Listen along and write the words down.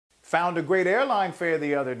Found a great airline fare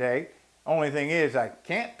the other day. Only thing is, I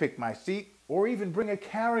can't pick my seat or even bring a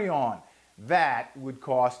carry-on. That would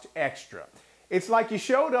cost extra. It's like you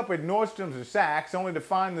showed up at Nordstrom's or Saks only to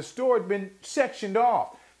find the store had been sectioned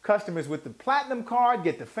off. Customers with the platinum card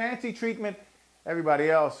get the fancy treatment. Everybody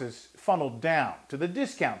else is funneled down to the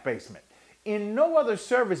discount basement. In no other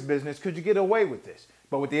service business could you get away with this.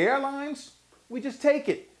 But with the airlines, we just take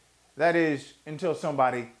it. That is, until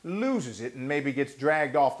somebody loses it and maybe gets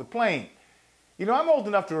dragged off the plane. You know, I'm old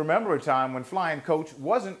enough to remember a time when flying coach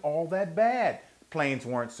wasn't all that bad. Planes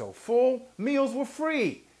weren't so full, meals were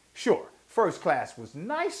free. Sure, first class was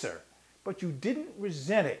nicer, but you didn't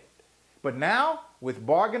resent it. But now, with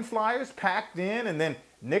bargain flyers packed in and then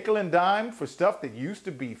nickel and dime for stuff that used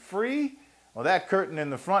to be free, well, that curtain in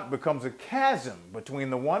the front becomes a chasm between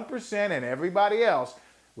the 1% and everybody else,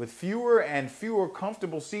 with fewer and fewer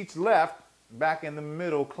comfortable seats left back in the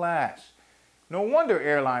middle class. No wonder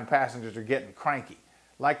airline passengers are getting cranky.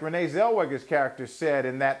 Like Renee Zellweger's character said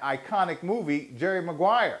in that iconic movie, Jerry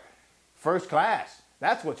Maguire, first class,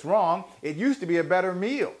 that's what's wrong. It used to be a better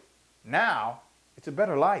meal. Now, it's a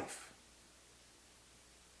better life.